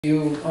I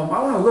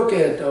want to look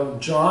at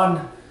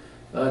John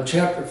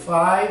chapter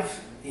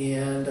 5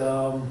 and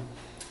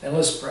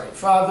let's pray.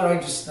 Father, I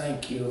just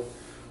thank you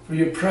for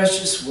your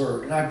precious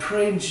word. And I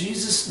pray in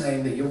Jesus'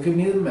 name that you'll give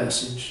me the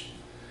message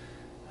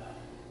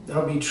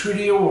that'll be true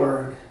to your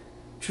word,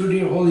 true to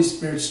your Holy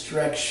Spirit's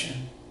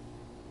direction,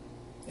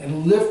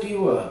 and lift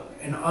you up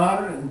and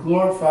honor and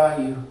glorify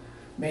you.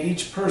 May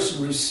each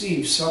person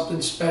receive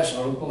something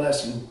special, a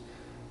blessing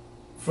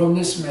from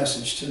this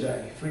message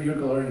today for your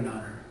glory and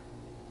honor.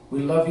 We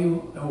love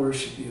you and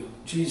worship you. In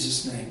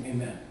Jesus' name,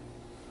 amen.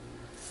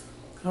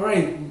 All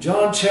right,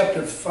 John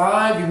chapter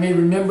 5. You may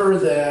remember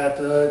that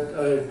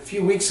a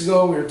few weeks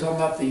ago we were talking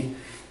about the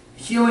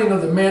healing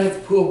of the man at the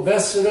pool of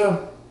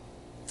Bethesda.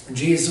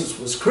 Jesus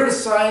was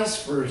criticized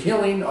for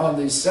healing on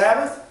the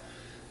Sabbath,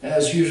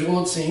 as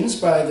usual it seems,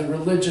 by the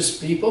religious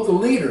people, the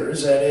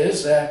leaders, that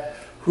is,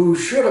 who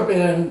should have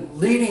been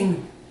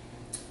leading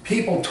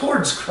people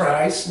towards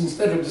Christ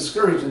instead of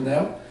discouraging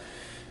them.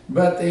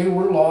 But they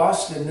were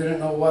lost and didn't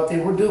know what they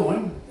were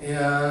doing.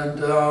 And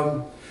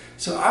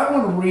so I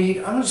want to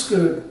read, I'm just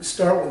going to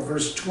start with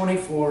verse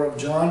 24 of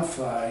John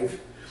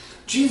 5.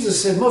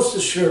 Jesus said, "Most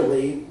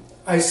assuredly,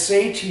 I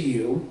say to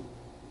you,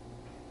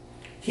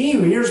 he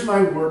who hears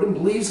my word and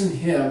believes in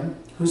him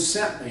who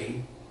sent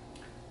me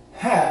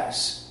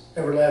has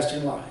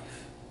everlasting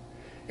life,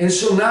 and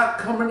shall not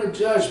come into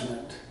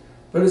judgment,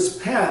 but is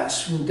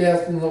passed from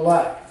death into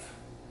life.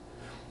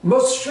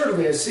 Most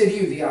assuredly, I say to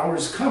you, the hour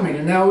is coming,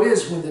 and now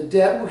is, when the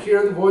dead will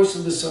hear the voice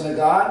of the Son of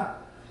God,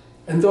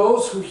 and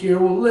those who hear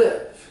will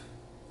live.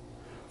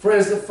 For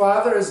as the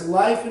Father has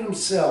life in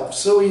himself,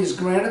 so he has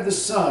granted the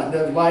Son to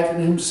have life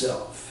in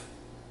himself,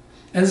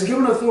 and has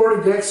given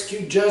authority to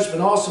execute judgment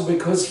also,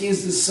 because he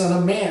is the Son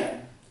of Man.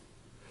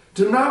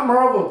 Do not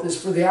marvel at this,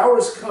 for the hour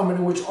is coming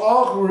in which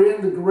all who are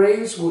in the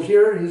graves will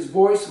hear his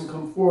voice and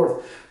come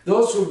forth.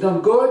 Those who have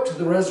done good to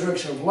the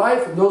resurrection of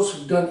life, and those who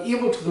have done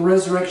evil to the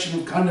resurrection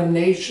of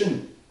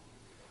condemnation.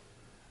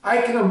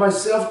 I can of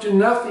myself do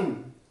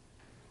nothing.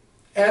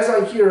 As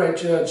I hear, I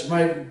judge.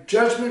 My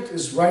judgment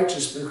is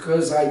righteous,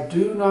 because I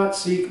do not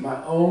seek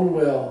my own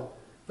will,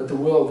 but the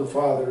will of the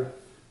Father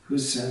who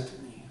sent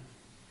me."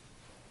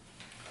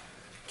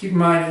 Keep in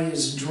mind, he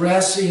is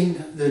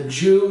addressing the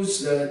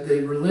Jews,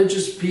 the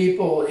religious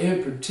people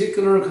in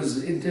particular,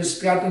 because it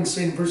just got done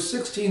saying in verse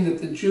 16 that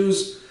the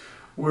Jews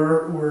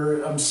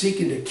were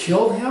seeking to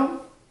kill him.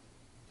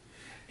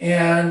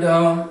 And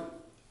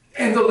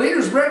the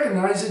leaders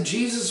recognized that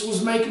Jesus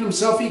was making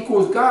himself equal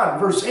with God. In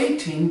verse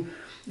 18,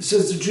 it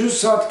says the Jews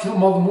sought to kill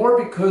him all the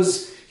more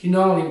because he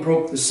not only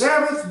broke the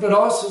Sabbath, but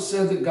also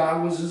said that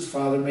God was his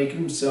Father, making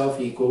himself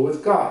equal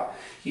with God.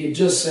 He had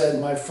just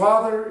said, "My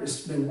Father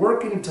has been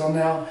working until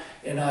now,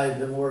 and I've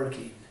been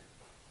working."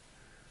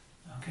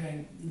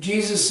 Okay?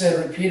 Jesus said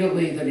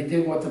repeatedly that he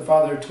did what the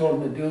Father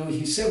told him to do.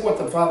 He said what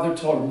the Father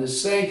told him to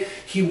say.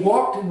 He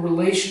walked in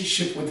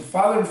relationship with the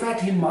Father. In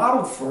fact, he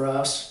modeled for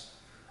us,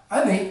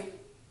 I think,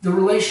 the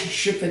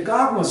relationship that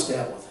God wants to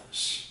have with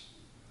us.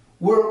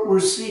 We're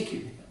seeking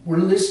him. We're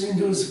listening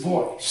to his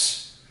voice.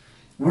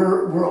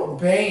 We're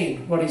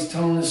obeying what he's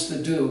telling us to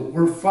do.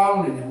 We're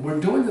following him. We're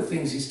doing the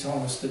things he's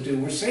telling us to do.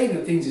 We're saying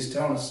the things he's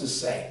telling us to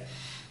say.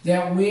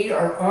 That we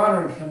are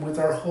honoring him with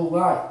our whole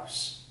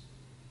lives.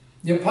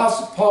 The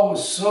Apostle Paul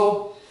was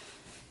so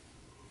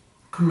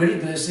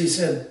committed to this. He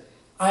said,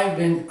 "I've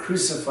been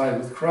crucified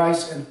with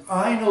Christ, and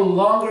I no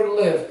longer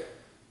live,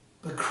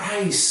 but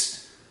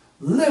Christ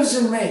lives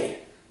in me.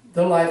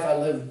 The life I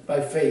live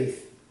by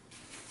faith.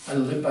 The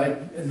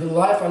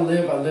life I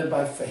live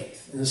by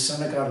faith in the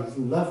Son of God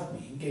who loved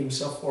me and gave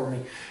himself for me."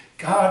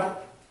 God,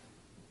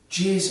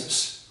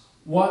 Jesus,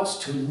 wants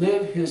to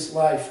live his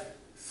life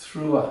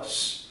through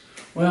us.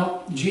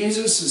 Well,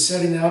 Jesus is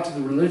setting out to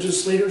the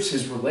religious leaders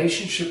his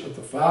relationship with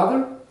the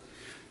Father.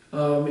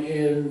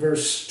 In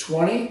verse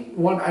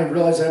 21, I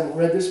realize I haven't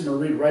read this, I'm going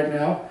to read it right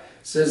now.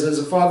 It says, "As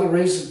the Father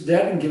raises the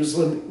dead and gives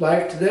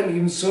life to them,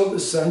 even so the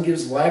Son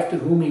gives life to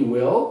whom he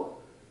will.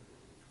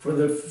 For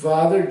the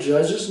Father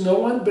judges no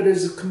one, but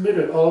has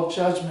committed all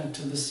judgment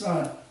to the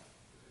Son."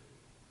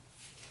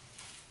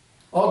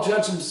 All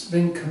judgment's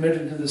been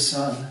committed to the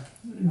Son.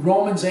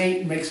 Romans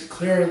 8 makes it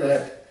clear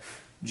that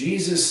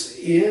Jesus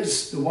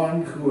is the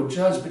one who will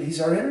judge, but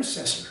he's our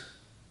intercessor.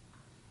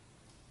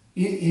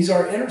 He's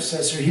our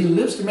intercessor. He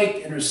lives to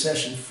make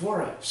intercession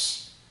for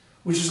us,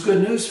 which is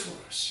good news for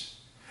us.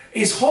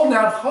 He's holding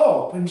out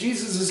hope, and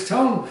Jesus is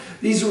telling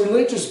these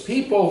religious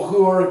people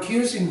who are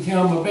accusing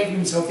him of making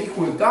himself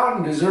equal with God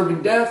and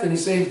deserving death, and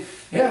he's saying,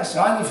 "Yes,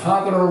 I and the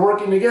Father are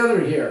working together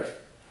here.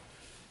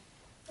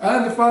 I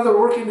and the Father are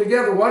working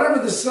together. Whatever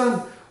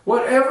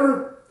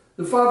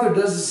the Father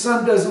does, the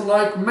Son doesn't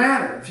like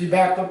matter." If you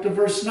back up to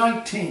verse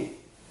 19.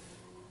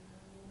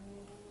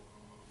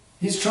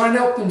 He's trying to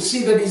help them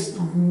see that he's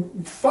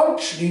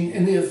functioning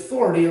in the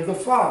authority of the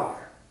Father.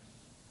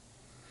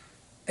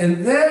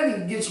 And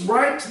then he gets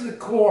right to the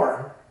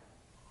core,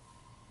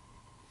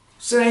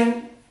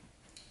 saying,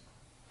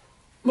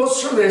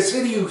 "Most surely I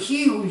say to you,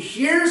 he who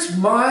hears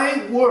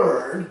my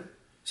word,"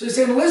 so he's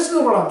saying, listen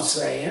to what I'm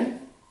saying,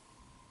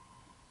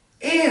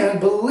 and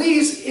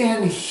believes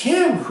in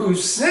him who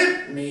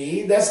sent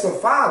me, that's the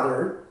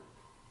Father,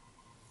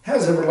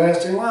 has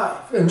everlasting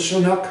life and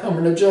shall not come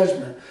into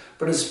judgment,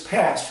 but is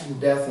passed from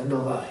death into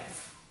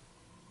life.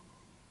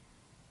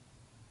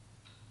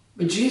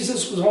 But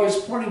Jesus was always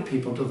pointing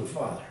people to the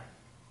Father.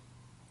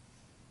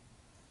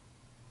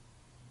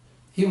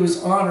 He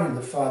was honoring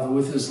the Father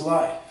with his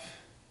life.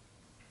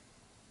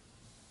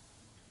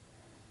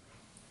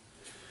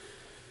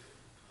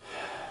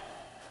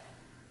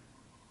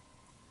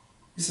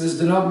 He says,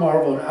 do not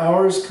marvel, an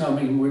hour is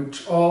coming in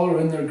which all who are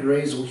in their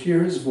graves will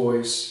hear his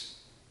voice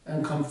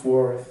and come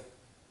forth.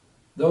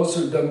 Those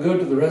who have done good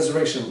to the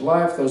resurrection of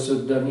life, those who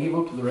have done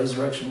evil to the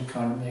resurrection of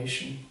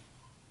condemnation.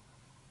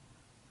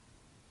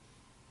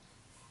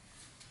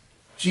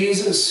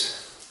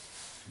 Jesus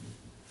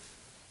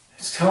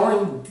is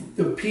telling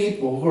the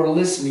people who are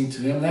listening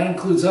to him, that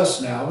includes us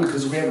now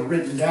because we have it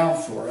written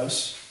down for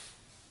us,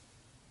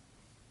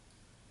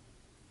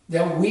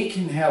 that we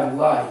can have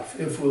life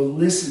if we'll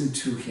listen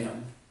to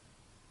him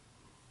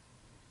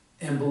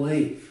and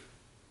believe.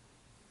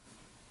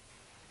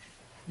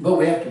 But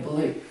we have to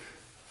believe.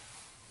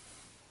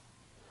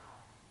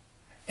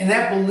 And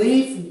that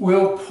belief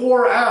will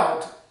pour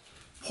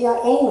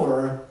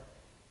over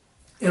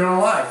in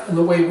our life, in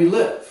the way we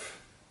live.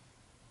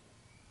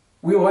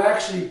 We will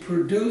actually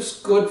produce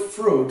good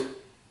fruit,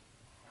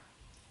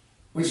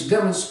 which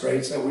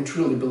demonstrates that we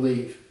truly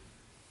believe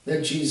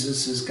that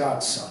Jesus is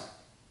God's Son.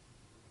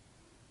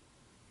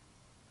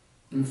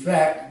 In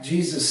fact,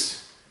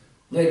 Jesus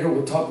later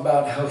will talk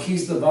about how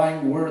he's the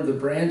vine, we're the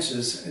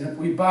branches, and if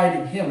we abide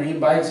in him and he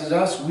abides in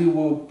us, we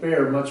will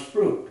bear much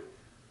fruit.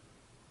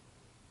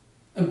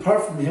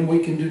 Apart from him, we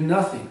can do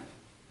nothing.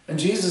 And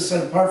Jesus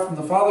said, apart from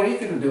the Father, he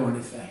couldn't do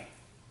anything.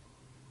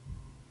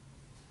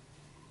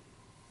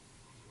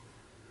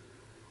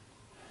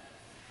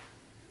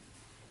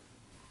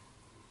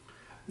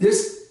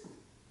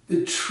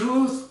 The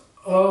truth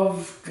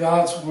of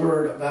God's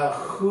word about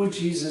who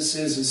Jesus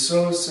is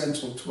so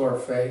essential to our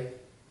faith.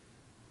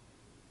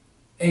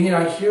 And yet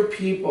I hear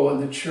people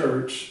in the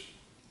church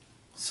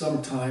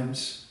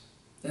sometimes,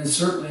 and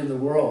certainly in the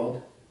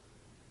world,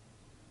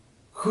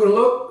 who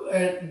look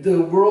at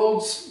the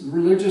world's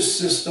religious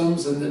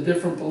systems and the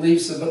different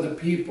beliefs of other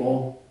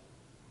people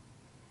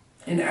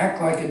and act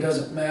like it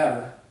doesn't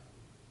matter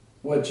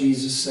what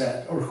Jesus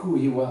said or who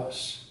he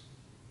was.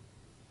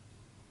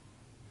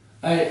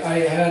 I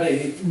had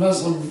a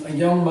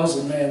young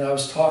Muslim man I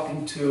was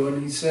talking to,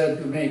 and he said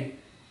to me,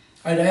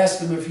 I'd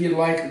asked him if he'd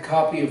like a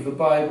copy of the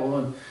Bible,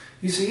 and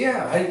he said,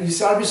 yeah. He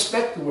said, I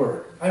respect the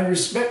Word. I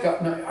respect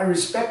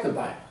the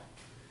Bible.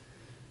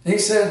 And he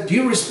said, do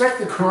you respect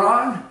the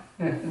Quran?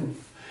 And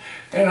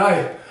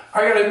I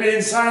got to admit,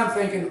 inside I'm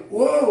thinking,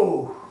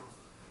 whoa,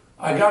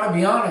 I got to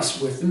be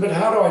honest with him, but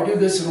how do I do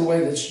this in a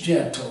way that's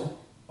gentle,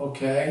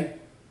 okay?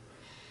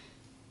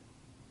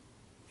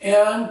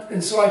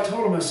 And so I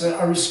told him, I said,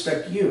 I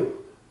respect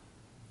you.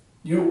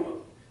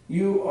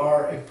 You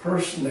are a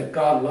person that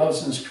God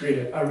loves and has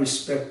created. I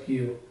respect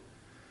you.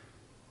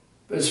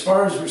 But as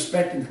far as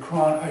respecting the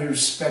Quran, I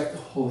respect the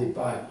Holy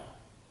Bible.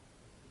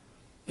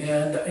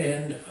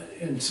 And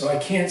so I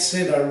can't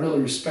say that I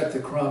really respect the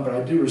Quran, but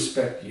I do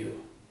respect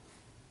you.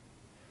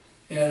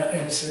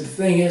 And so the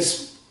thing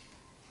is,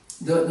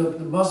 the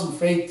Muslim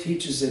faith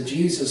teaches that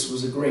Jesus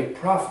was a great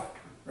prophet,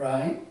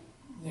 right?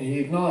 And he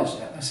acknowledged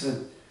that. I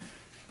said,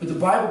 but the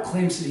Bible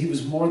claims that he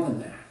was more than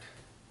that.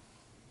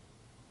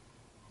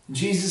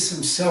 Jesus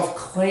himself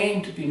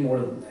claimed to be more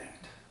than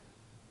that.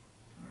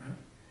 Right?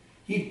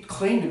 He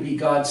claimed to be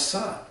God's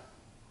Son.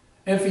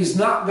 And if he's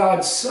not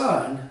God's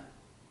Son,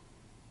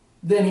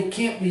 then he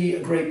can't be a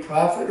great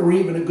prophet or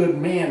even a good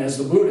man, as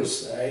the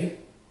Buddhists say,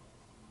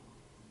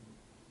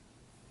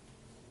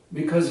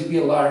 because he'd be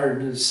a liar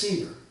and a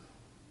deceiver.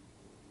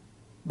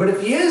 But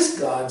if he is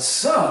God's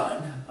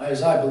Son,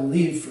 as I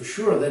believe for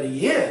sure that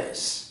he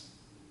is,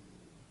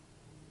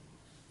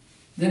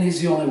 then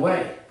he's the only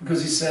way.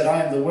 Because he said,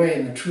 I am the way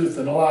and the truth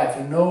and the life,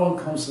 and no one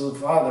comes to the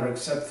Father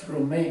except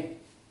through me.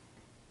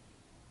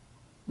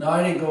 Now,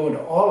 I didn't go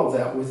into all of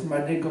that with him.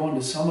 I did go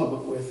into some of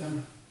it with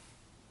him.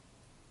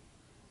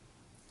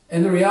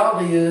 And the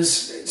reality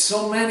is,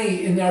 so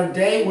many in our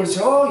day would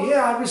say, oh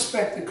yeah, I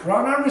respect the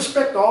Quran. I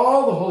respect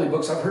all the holy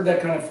books. I've heard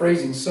that kind of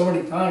phrasing so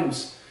many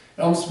times.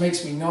 It almost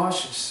makes me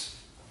nauseous.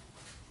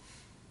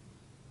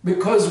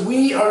 Because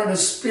we are in a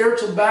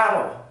spiritual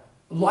battle.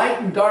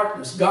 Light and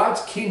darkness,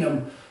 God's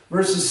kingdom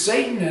versus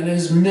Satan and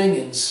his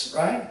minions,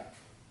 right?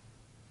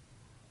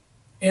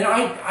 And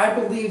I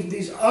believe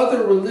these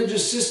other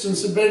religious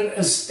systems have been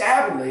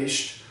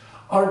established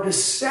are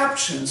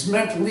deceptions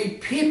meant to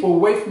lead people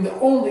away from the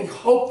only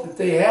hope that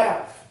they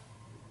have.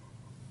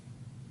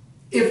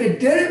 If it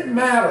didn't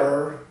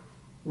matter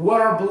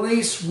what our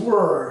beliefs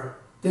were,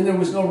 then there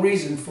was no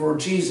reason for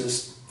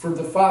Jesus, for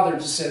the Father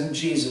to send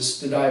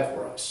Jesus to die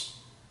for us.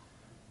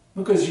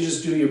 Because you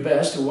just do your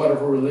best in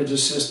whatever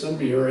religious system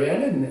you're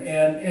in,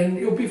 and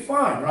you'll be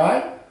fine,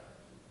 right?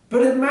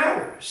 But it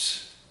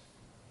matters.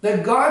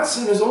 that God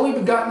sent His only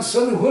begotten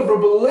Son, and whoever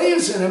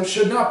believes in Him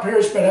should not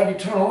perish but have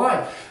eternal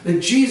life.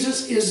 That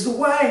Jesus is the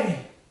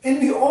way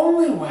and the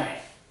only way.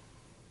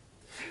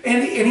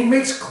 And He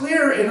makes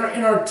clear in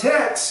our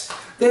text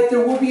that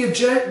there will be a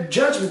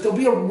judgment. There will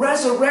be a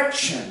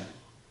resurrection.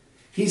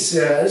 He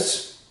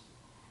says,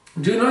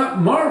 do not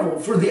marvel,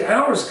 for the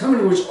hour is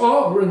coming in which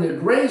all who are in their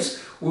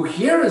graves will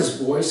hear His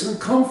voice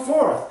and come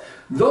forth.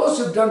 Those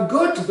who have done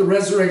good to the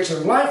resurrection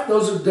of life,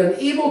 those who have done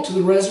evil to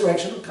the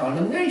resurrection of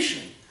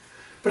condemnation.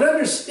 But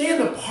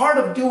understand that part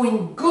of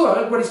doing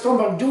good, what he's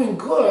talking about doing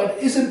good,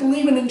 isn't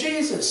believing in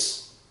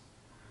Jesus.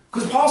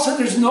 Because Paul said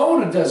there's no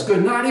one who does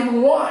good, not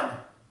even one.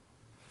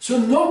 So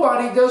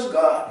nobody does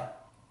good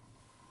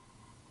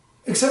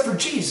except for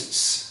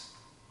Jesus.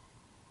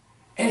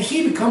 And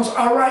He becomes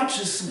our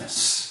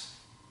righteousness.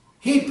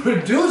 He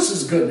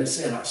produces goodness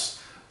in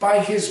us by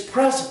His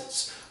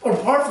presence. But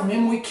apart from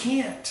Him, we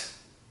can't.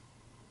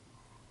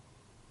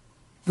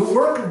 The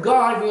work of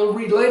God, we'll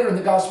read later in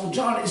the Gospel of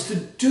John, is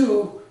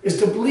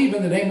to believe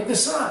in the name of the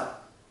Son.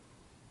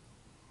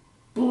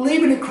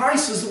 Believing in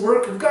Christ is the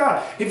work of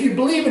God. If you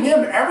believe in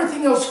Him,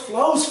 everything else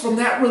flows from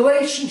that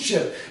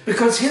relationship,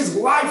 because His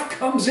life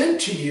comes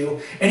into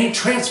you and He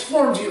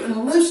transforms you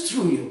and lives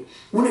through you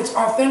when it's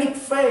authentic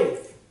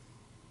faith.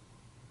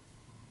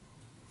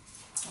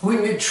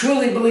 When you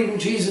truly believe in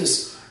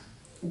Jesus,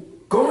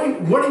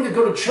 wanting to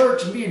go to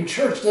church and be in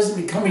church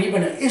doesn't become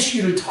even an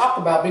issue to talk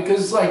about,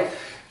 because it's like,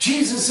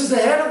 Jesus is the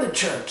head of the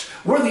church.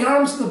 We're the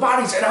arms and the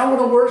bodies, and I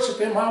want to worship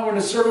Him. I want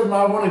to serve Him.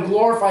 I want to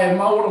glorify Him.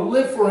 I want to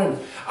live for Him.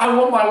 I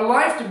want my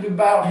life to be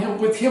about Him,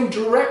 with Him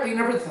directly and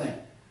everything.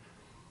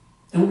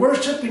 And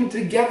worshiping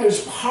together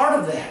is part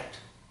of that.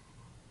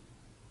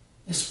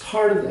 It's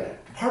part of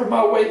that. Part of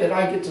my way that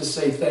I get to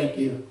say thank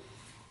you.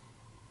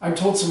 I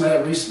told somebody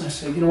that recently. I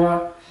said, you know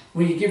what?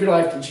 When you give your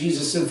life to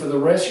Jesus, and for the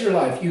rest of your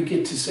life, you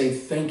get to say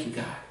thank you,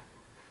 God.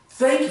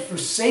 Thank you for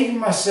saving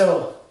my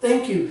soul.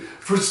 Thank you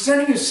for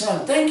sending Your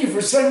Son. Thank you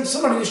for sending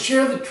somebody to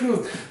share the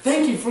truth.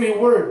 Thank you for Your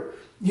word.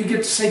 You get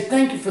to say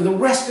thank you for the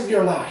rest of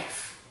your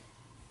life.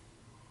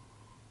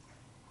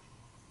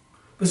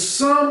 But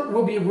some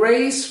will be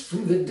raised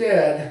from the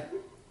dead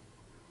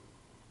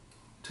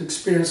to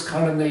experience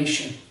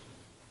condemnation.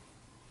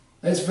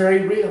 That's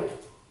very real.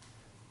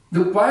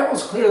 The Bible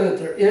is clear that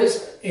there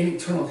is an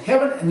eternal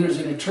heaven and there's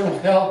an eternal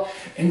hell.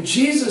 And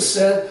Jesus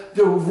said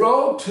the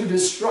road to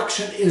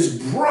destruction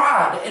is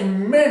broad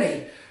and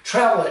many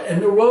travel it,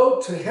 and the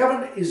road to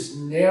heaven is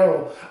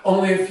narrow.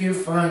 Only a few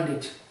find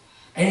it.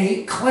 And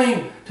He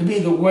claimed to be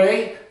the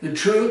way, the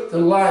truth, the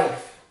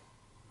life.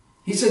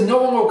 He said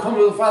no one will come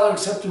to the Father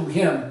except through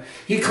Him.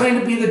 He claimed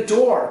to be the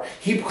door.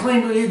 He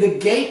claimed to be the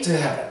gate to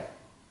heaven.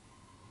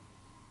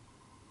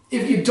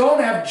 If you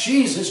don't have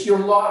Jesus, you're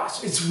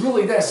lost. It's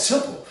really that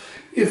simple.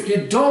 If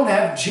you don't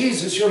have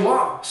Jesus, you're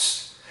lost.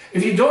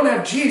 If you don't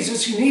have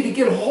Jesus, you need to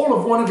get a hold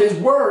of one of His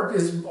Word,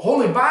 His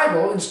Holy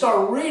Bible, and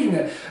start reading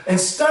it and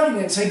studying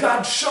it. Say,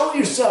 God, show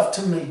Yourself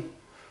to me.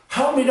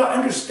 Help me to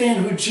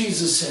understand who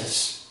Jesus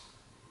is.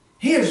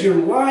 He is your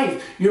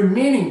life, your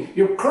meaning,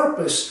 your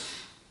purpose.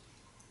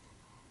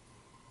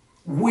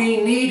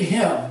 We need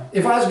Him.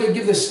 If I was going to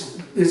give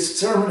this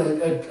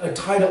sermon a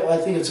title, I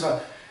think it's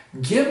called,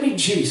 Give Me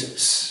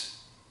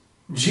Jesus.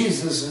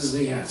 Jesus is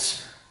the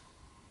answer.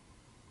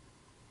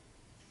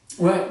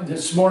 Well,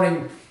 this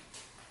morning,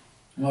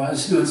 I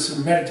was doing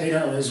some meditating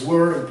on His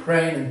Word and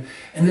praying,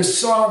 and this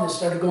song that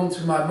started going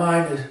through my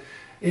mind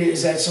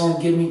is that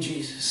song, Give Me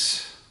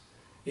Jesus.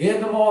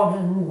 In the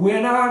morning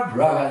when I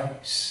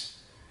rise,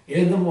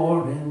 in the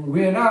morning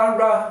when I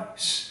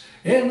rise,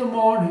 in the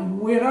morning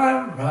when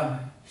I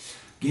rise,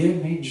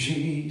 give me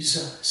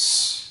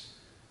Jesus.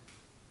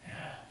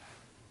 Yeah.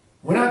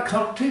 When I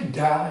come to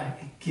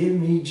die, give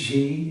me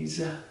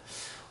Jesus.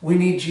 We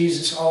need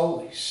Jesus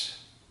always.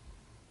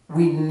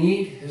 We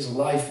need His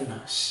life in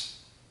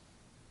us.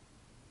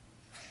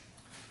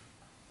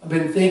 I've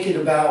been thinking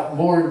about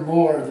more and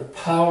more the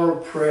power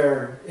of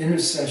prayer,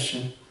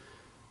 intercession.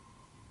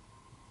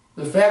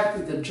 The fact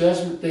that the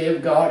judgment day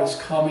of God is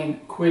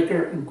coming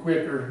quicker and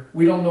quicker.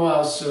 We don't know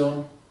how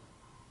soon.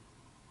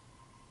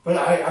 But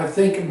I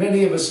think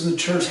many of us in the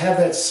church have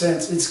that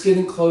sense. It's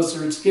getting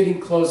closer, it's getting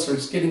closer,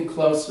 it's getting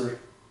closer.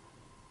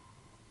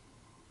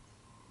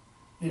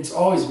 It's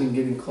always been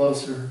getting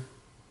closer.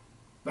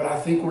 But I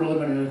think we're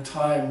living in a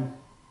time,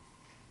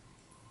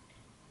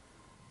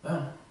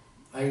 well,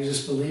 I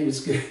just believe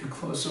it's getting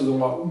closer than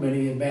what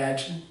many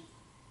imagine.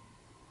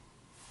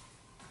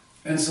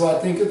 And so I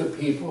think of the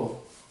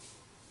people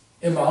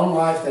in my own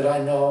life that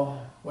I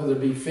know, whether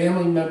it be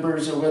family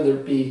members or whether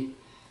it be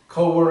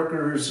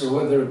co-workers or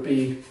whether it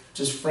be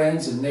just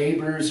friends and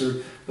neighbors,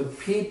 or the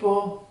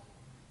people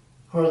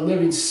who are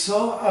living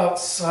so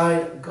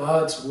outside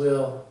God's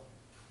will.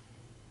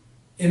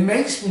 It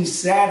makes me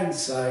sad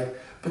inside,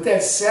 but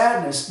that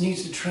sadness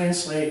needs to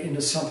translate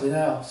into something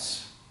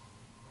else.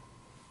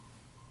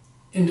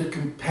 Into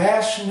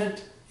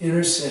compassionate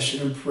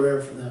intercession and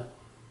prayer for them.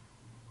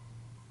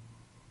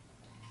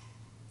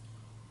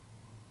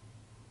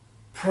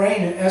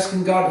 Praying and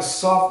asking God to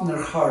soften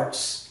their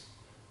hearts.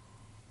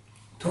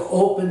 to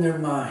open their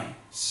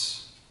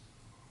minds,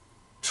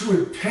 to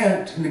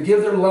repent and to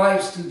give their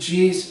lives to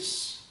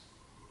Jesus.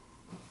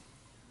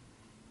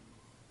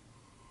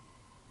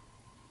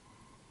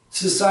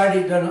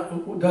 Society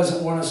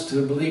doesn't want us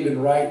to believe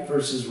in right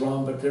versus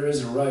wrong, but there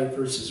is a right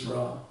versus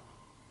wrong.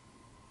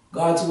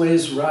 God's way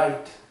is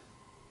right.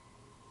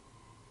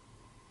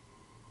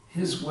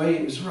 His way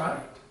is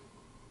right.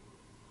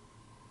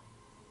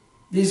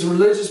 These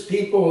religious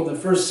people in the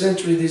first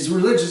century, these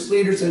religious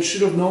leaders that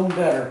should have known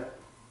better.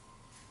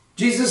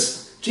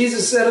 Jesus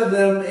said of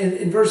them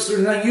in verse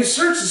 39, "You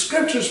search the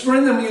scriptures, for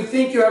in them you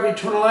think you have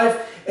eternal life,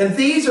 and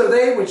these are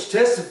they which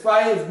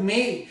testify of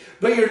me.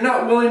 But you're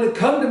not willing to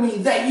come to me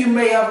that you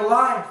may have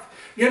life."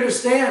 You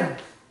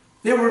understand?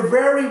 They were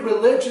very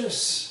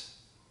religious.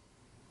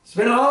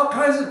 Spending all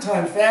kinds of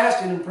time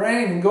fasting and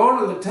praying and going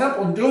to the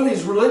temple and doing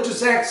these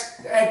religious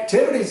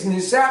activities and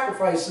these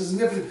sacrifices and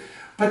different.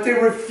 But they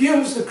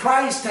refused the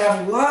Christ to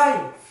have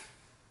life.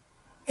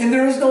 And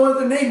there is no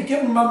other name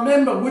given among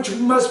men by which we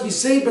must be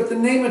saved but the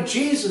name of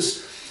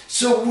Jesus.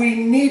 So we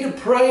need to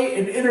pray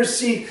and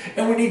intercede,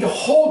 and we need to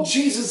hold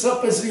Jesus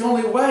up as the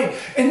only way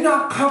and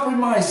not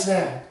compromise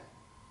that.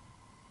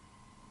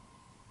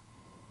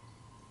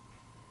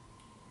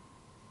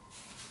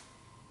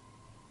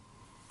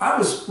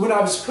 When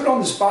I was put on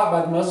the spot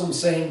by the Muslims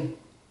saying,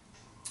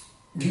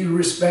 "Do you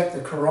respect the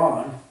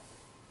Quran?"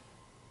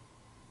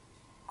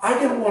 I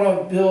didn't want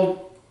to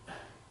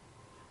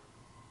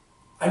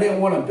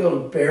build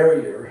a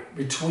barrier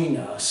between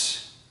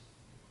us.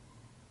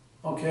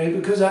 Okay,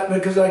 because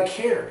I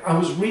cared. I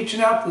was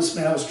reaching out to this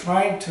man. I was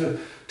trying to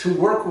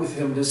work with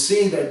him to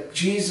see that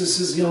Jesus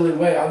is the only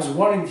way. I was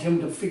wanting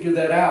him to figure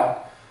that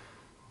out.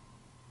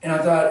 And I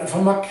thought, if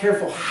I'm not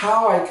careful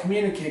how I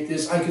communicate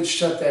this, I could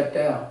shut that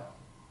down.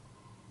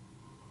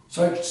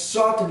 So I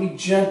sought to be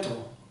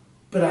gentle,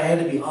 but I had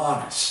to be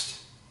honest.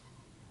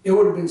 It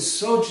would have been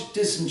so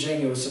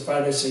disingenuous if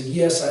I had said,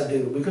 "Yes, I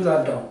do," because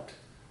I don't.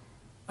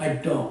 I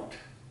don't.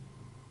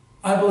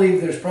 I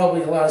believe there's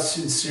probably a lot of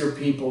sincere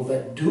people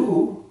that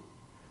do,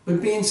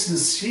 but being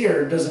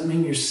sincere doesn't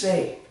mean you're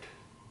saved.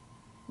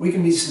 We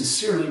can be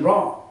sincerely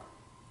wrong.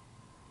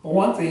 But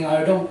one thing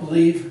I don't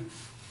believe,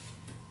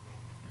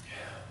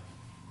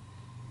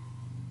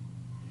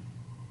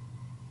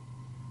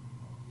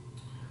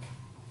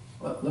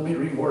 let me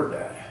reword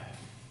that.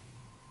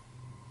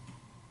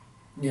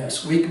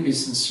 Yes, we can be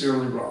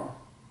sincerely wrong.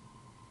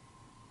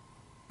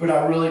 But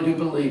I really do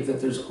believe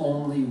that there's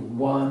only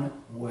one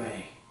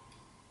way.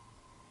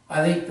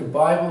 I think the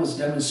Bible has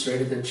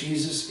demonstrated that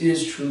Jesus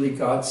is truly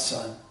God's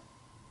Son.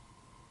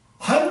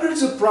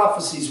 Hundreds of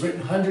prophecies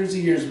written hundreds of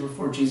years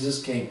before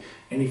Jesus came,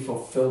 and he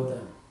fulfilled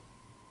them.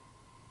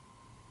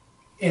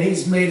 And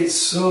he's made it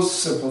so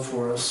simple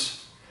for us.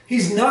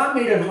 He's not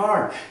made it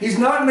hard. He's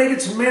not made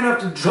it so men have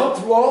to jump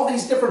through all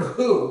these different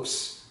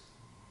hoops.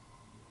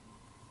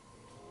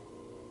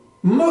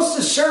 Most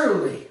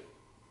assuredly,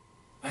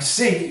 I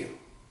say to you,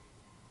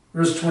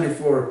 verse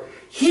 24,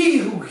 "He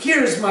who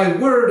hears my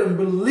word and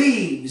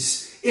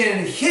believes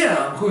in him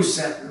who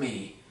sent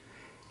me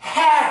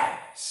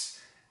has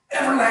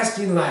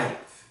everlasting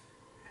life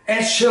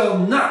and shall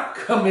not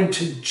come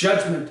into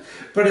judgment,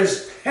 but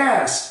has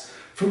passed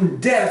from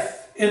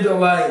death into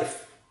life."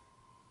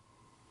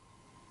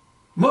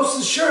 Most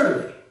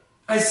assuredly,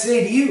 I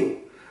say to you,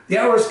 the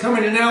hour is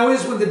coming and now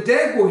is when the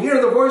dead will hear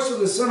the voice of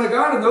the Son of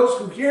God, and those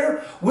who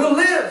hear will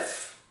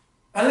live.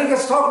 I think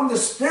that's talking the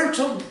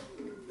spiritual,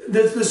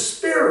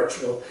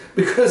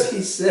 because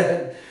he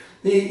said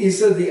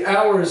the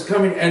hour is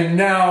coming and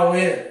now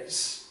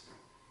is.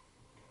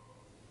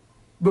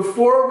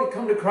 Before we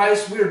come to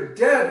Christ, we're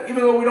dead.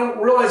 Even though we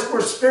don't realize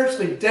we're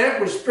spiritually dead,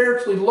 we're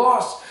spiritually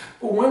lost.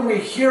 But when we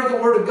hear the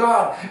Word of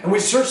God and we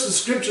search the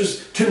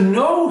Scriptures to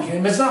know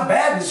Him, it's not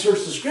bad to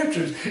search the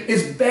Scriptures.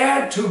 It's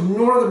bad to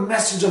ignore the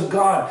message of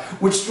God,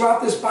 which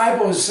throughout this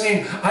Bible is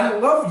saying, "I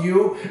love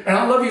you, and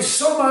I love you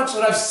so much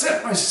that I've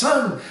sent my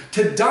Son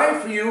to die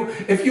for you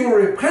if you will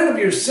repent of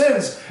your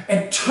sins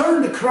and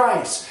turn to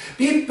Christ.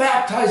 Be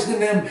baptized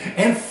in Him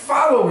and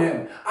follow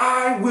Him.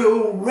 I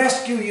will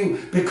rescue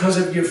you because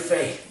of your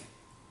faith."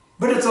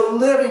 But it's a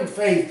living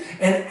faith,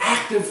 an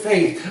active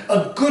faith,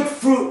 a good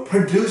fruit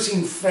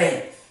producing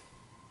faith.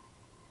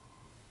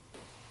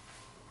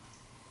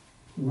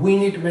 We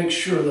need to make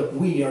sure that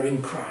we are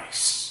in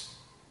Christ.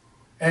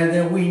 And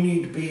then we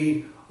need to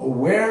be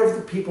aware of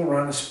the people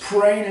around us,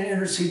 praying and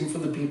interceding for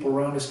the people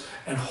around us,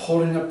 and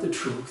holding up the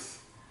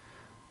truth.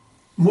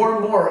 More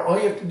and more, all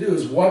you have to do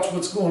is watch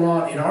what's going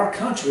on in our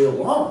country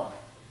alone.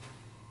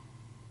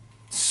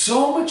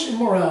 So much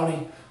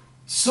immorality,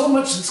 so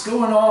much that's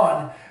going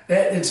on,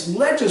 that it's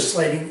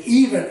legislating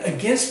even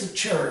against the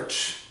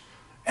church.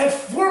 A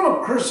form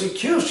of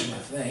persecution, I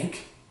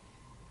think.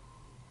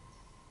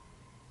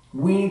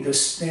 We need to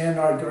stand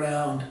our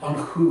ground on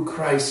who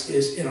Christ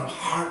is in our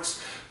hearts,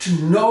 to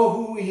know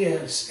who He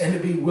is, and to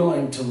be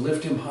willing to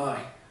lift Him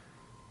high.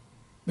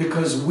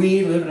 Because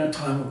we live in a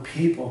time of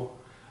people.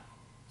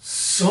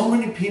 So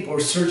many people are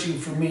searching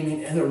for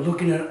meaning, and they're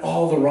looking at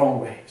all the wrong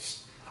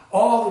ways,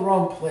 all the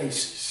wrong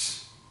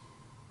places.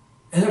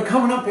 And they're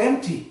coming up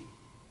empty.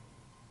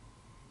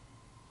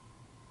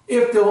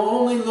 If they'll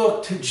only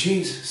look to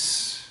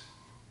Jesus,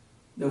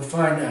 they'll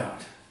find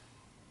out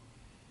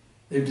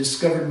they've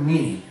discovered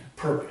meaning,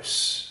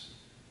 purpose.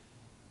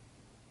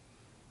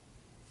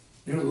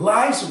 Their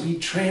lives will be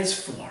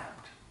transformed.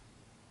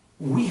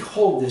 We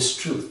hold this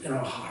truth in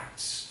our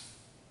hearts.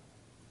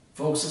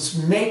 Folks, let's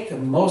make the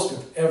most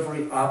of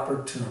every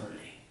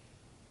opportunity.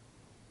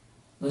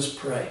 Let's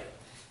pray.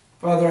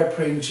 Father, I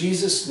pray in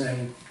Jesus'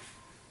 name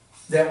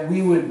that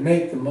we would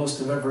make the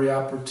most of every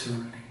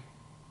opportunity.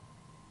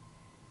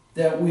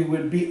 That we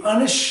would be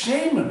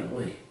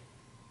unashamedly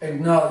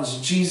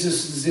acknowledge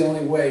Jesus is the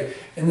only way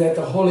and that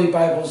the Holy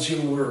Bible is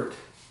your word.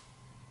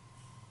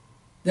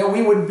 That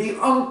we would be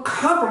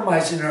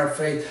uncompromising in our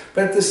faith,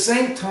 but at the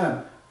same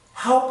time,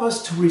 help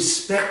us to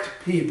respect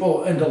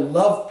people and to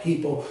love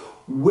people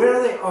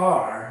where they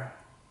are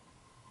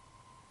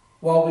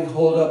while we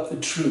hold up the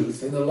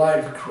truth and the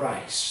light of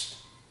Christ.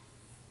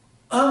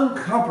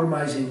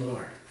 Uncompromising,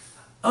 Lord.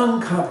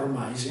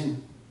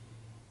 Uncompromising,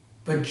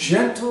 but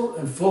gentle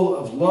and full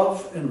of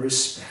love and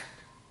respect,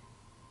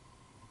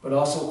 but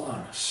also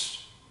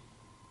honest.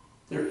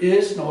 There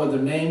is no other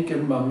name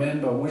given by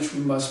men by which we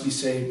must be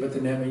saved but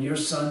the name of your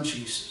Son,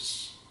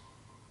 Jesus.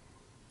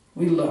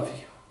 We love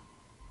you.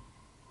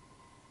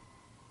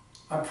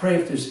 I pray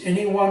if there's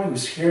anyone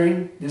who's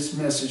hearing this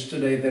message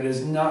today that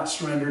is not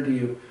surrendered to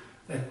you,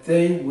 that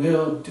they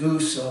will do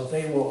so.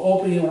 They will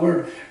open your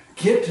word,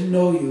 get to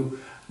know you,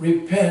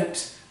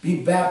 repent,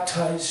 be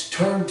baptized,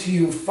 turn to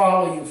you,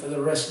 follow you for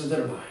the rest of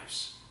their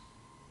lives.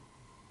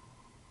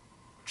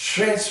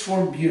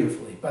 Transformed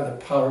beautifully by the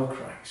power of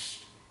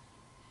Christ.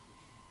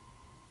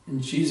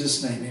 In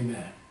Jesus' name,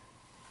 amen.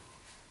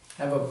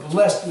 Have a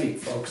blessed week,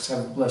 folks.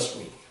 Have a blessed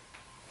week.